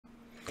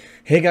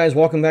Hey guys,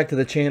 welcome back to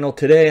the channel.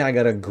 Today I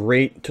got a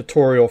great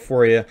tutorial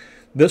for you.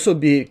 This will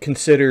be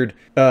considered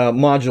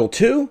module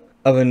 2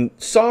 of a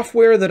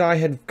software that I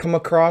had come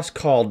across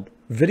called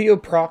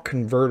VidProc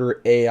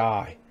Converter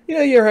AI. You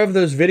know, you ever have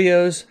those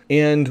videos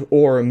and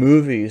or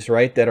movies,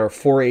 right, that are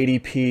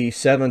 480p,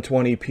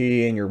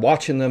 720p, and you're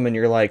watching them and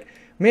you're like,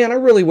 man, I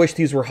really wish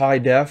these were high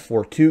def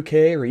or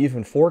 2K or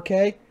even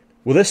 4K.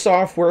 Well, this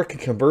software can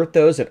convert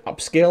those and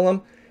upscale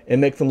them and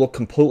make them look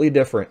completely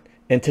different.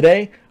 And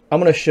today I'm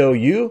going to show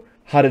you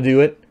how to do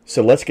it.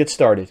 So let's get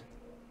started.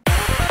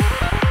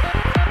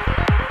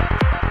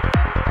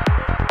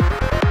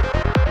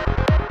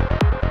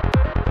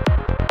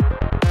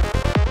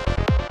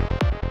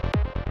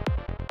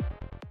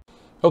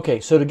 Okay,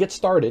 so to get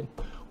started,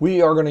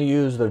 we are going to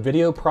use the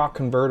VidProc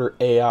Converter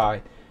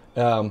AI.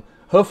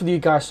 Hopefully you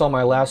guys saw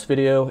my last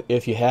video.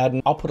 If you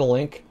hadn't, I'll put a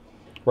link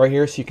right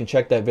here so you can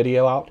check that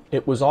video out.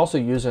 It was also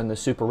using the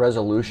super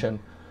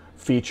resolution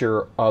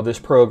feature of this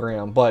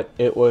program, but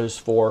it was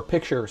for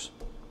pictures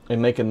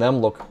and making them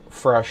look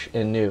fresh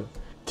and new.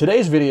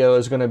 Today's video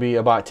is going to be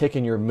about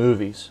taking your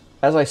movies.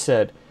 As I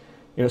said,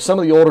 you know, some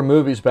of the older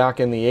movies back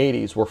in the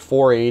 80s were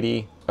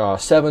 480,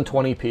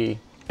 720p,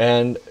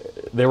 and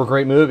they were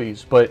great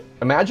movies. But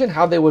imagine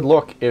how they would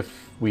look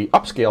if we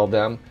upscaled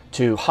them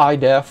to high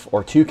def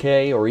or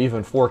 2K or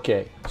even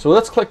 4K. So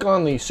let's click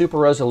on the super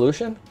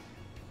resolution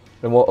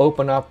and we'll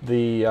open up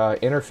the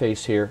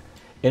interface here.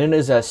 And it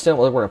is as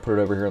simple, we're going to put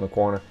it over here in the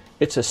corner.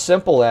 It's as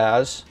simple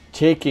as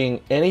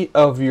taking any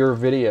of your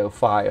video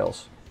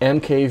files,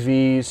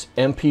 MKVs,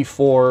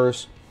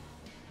 MP4s.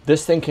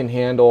 This thing can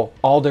handle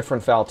all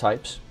different file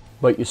types,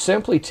 but you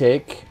simply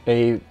take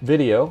a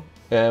video,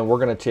 and we're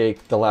going to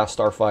take The Last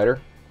Starfighter.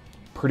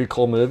 Pretty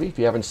cool movie. If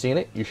you haven't seen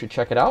it, you should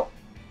check it out.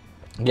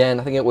 Again,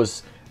 I think it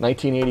was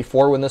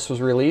 1984 when this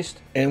was released.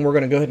 And we're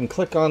going to go ahead and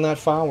click on that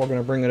file. We're going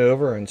to bring it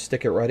over and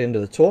stick it right into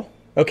the tool.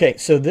 Okay,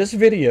 so this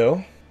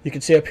video, you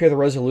can see up here the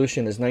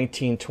resolution is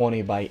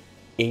 1920 by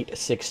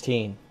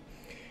 816.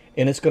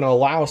 And it's going to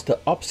allow us to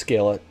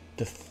upscale it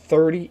to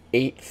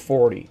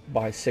 3840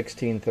 by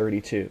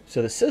 1632.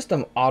 So the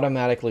system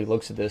automatically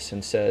looks at this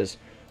and says,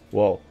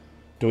 well,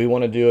 do we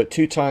want to do it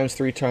 2 times,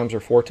 3 times,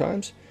 or 4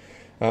 times?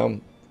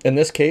 In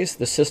this case,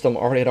 the system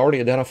had already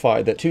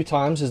identified that 2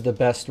 times is the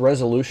best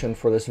resolution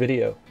for this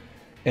video.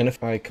 And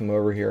if I come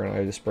over here and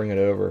I just bring it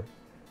over,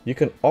 you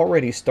can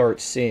already start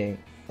seeing,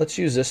 let's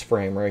use this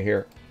frame right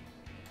here.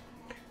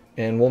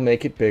 And we'll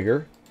make it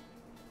bigger.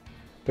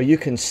 But you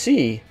can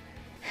see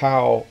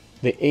how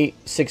the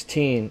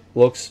 816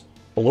 looks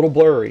a little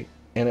blurry,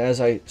 and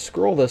as I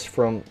scroll this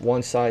from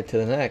one side to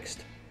the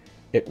next,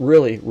 it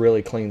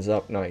really cleans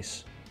up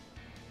nice.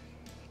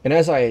 And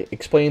as I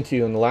explained to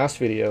you in the last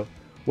video,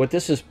 what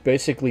this is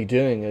basically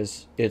doing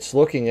is it's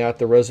looking at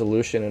the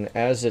resolution, and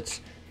as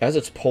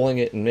it's pulling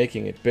it and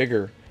making it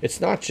bigger, it's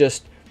not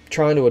just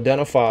trying to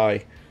identify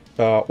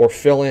or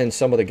fill in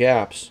some of the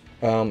gaps.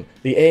 The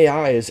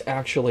AI is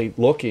actually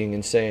looking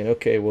and saying,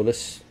 okay, well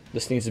this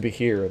needs to be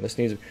here, and this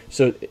needs to,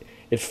 so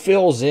it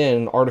fills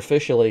in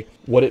artificially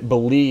what it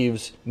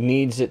believes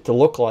needs it to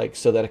look like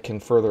so that it can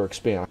further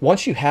expand.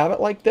 Once you have it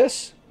like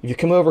this, if you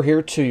come over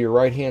here to your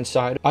right hand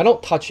side, I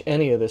don't touch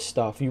any of this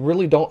stuff. You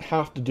really don't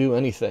have to do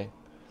anything.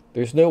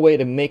 There's no way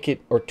to make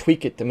it or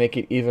tweak it to make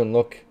it even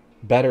look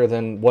better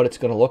than what it's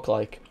going to look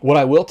like. What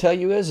I will tell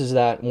you is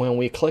that when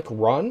we click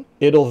run,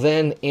 it'll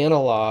then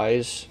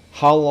analyze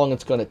how long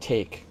it's going to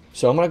take.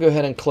 So I'm going to go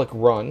ahead and click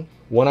run.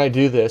 When I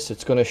do this,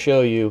 it's going to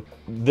show you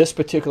this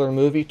particular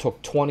movie took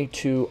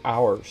 22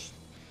 hours.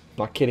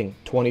 Not kidding,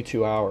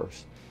 22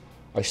 hours.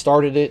 I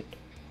started it,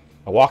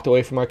 I walked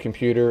away from my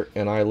computer,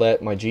 and I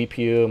let my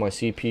GPU, my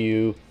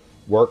CPU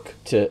work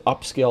to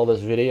upscale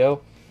this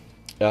video.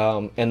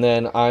 And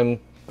then I'm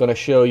going to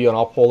show you, and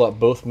I'll pull up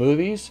both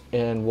movies,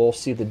 and we'll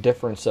see the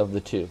difference of the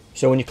two.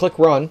 So when you click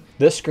run,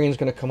 this screen is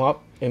going to come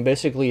up, and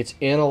basically it's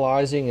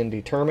analyzing and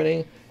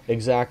determining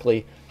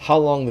exactly how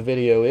long the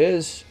video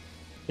is.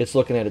 It's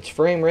looking at its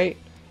frame rate,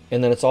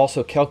 and then it's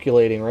also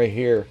calculating right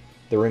here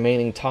the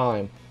remaining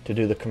time to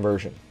do the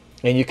conversion.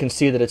 And you can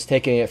see that it's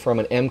taking it from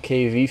an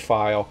MKV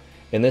file.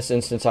 In this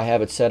instance, I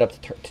have it set up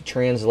to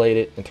translate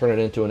it and turn it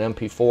into an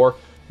MP4.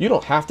 You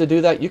don't have to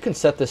do that. You can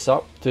set this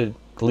up to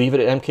leave it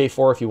at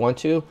MK4 if you want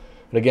to.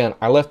 But again,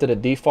 I left it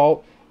at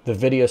default. The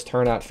videos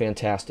turn out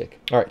fantastic.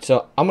 All right,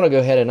 so I'm going to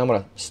go ahead and I'm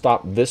going to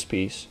stop this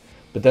piece,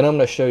 but then I'm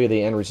going to show you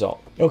the end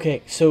result.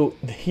 Okay, so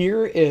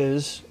here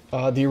is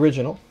the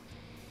original.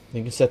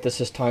 You can set this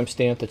as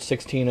timestamped at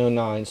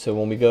 1609, so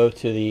when we go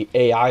to the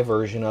AI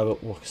version of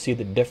it, we'll see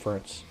the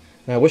difference.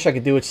 Now, I wish I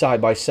could do it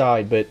side by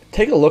side, but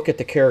take a look at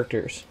the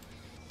characters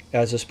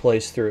as this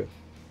plays through.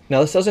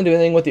 Now, this doesn't do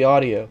anything with the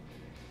audio.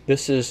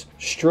 This is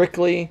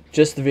strictly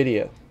just the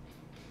video.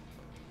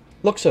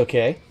 Looks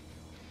okay.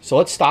 So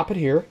let's stop it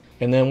here,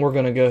 and then we're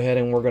going to go ahead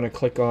and we're going to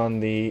click on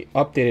the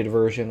updated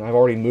version. I've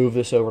already moved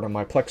this over to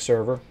my Plex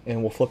server,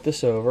 and we'll flip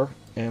this over,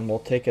 and we'll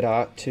take it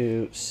out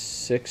to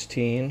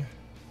 16.5.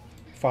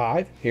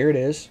 Here it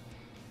is.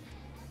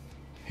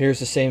 Here's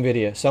the same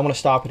video. So I'm going to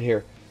stop it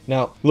here.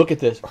 Now, look at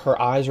this. Her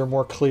eyes are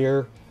more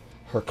clear.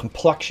 Her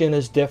complexion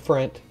is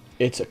different.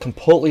 It's a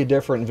completely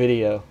different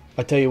video.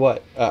 I tell you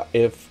what,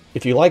 if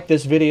you like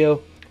this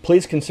video,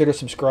 please consider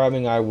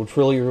subscribing. I would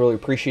really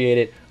appreciate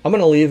it. I'm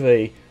going to leave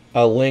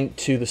a link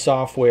to the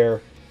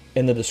software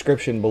in the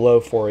description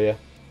below for you.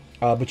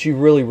 But you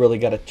really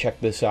got to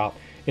check this out.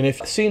 And if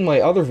you've seen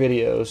my other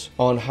videos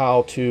on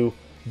how to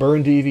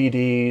burn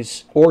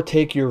DVDs or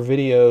take your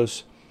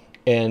videos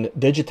and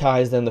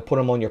digitize them to put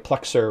them on your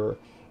Plex server,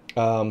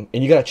 and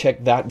you got to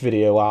check that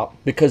video out,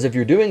 because if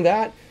you're doing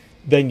that,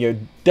 then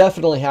you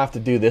definitely have to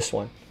do this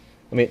one.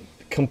 I mean,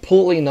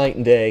 completely night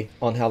and day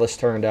on how this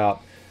turned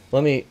out.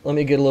 Let me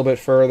get a little bit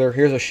further.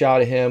 Here's a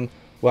shot of him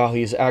while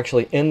he's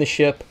actually in the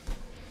ship.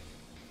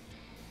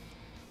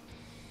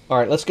 All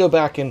right, let's go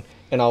back and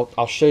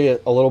I'll show you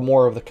a little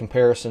more of the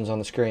comparisons on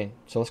the screen.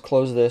 So let's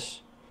close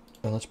this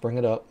and let's bring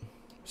it up.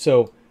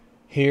 So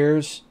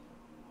here's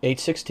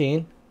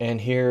 8:16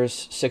 and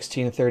here's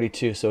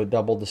 16:32, so it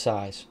doubled the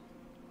size.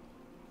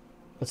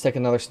 Let's take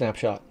another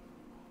snapshot.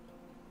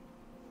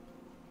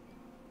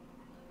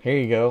 Here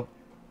you go.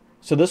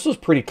 So this was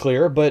pretty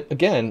clear, but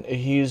again,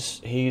 he's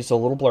a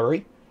little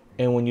blurry,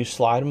 and when you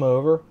slide him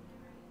over,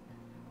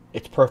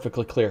 it's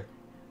perfectly clear.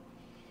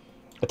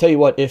 I'll tell you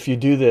what, if you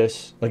do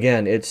this,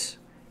 again, it's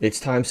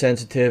time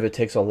sensitive. It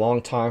takes a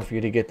long time for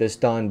you to get this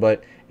done,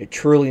 but it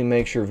truly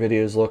makes your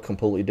videos look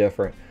completely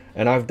different.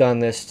 And I've done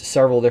this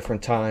several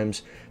different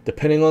times.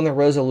 Depending on the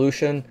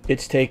resolution,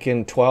 it's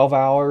taken 12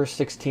 hours,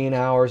 16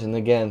 hours, and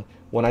again,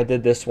 when I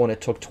did this one,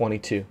 it took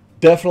 22.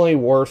 Definitely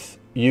worth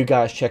you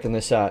guys checking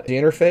this out. The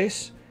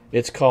interface,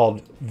 it's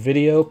called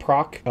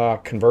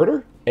VidProc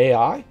Converter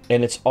AI,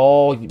 and it's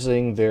all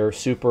using their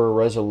super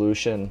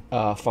resolution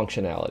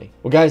functionality.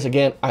 Well guys,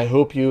 again, I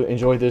hope you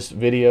enjoyed this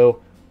video.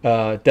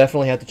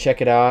 Definitely have to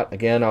check it out.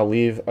 Again, I'll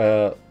leave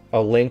a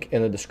link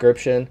in the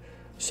description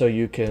so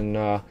you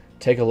can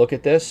take a look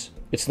at this.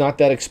 It's not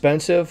that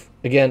expensive.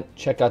 Again,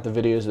 check out the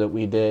videos that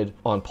we did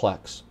on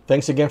Plex.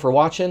 Thanks again for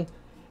watching.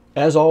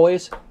 As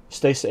always,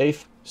 stay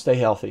safe, stay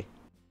healthy.